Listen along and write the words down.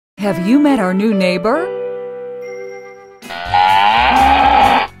Have you met our new neighbor?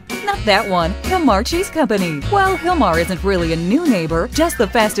 Not that one, Hilmar Cheese Company. Well, Hilmar isn't really a new neighbor, just the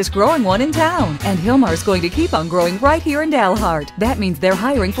fastest growing one in town. And Hilmar's going to keep on growing right here in Dalhart. That means they're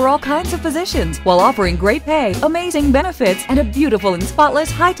hiring for all kinds of positions while offering great pay, amazing benefits, and a beautiful and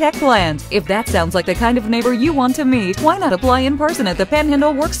spotless high-tech plant. If that sounds like the kind of neighbor you want to meet, why not apply in person at the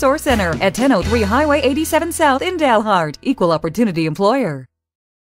Panhandle Worksource Center at 1003 Highway 87 South in Dalhart. Equal Opportunity Employer.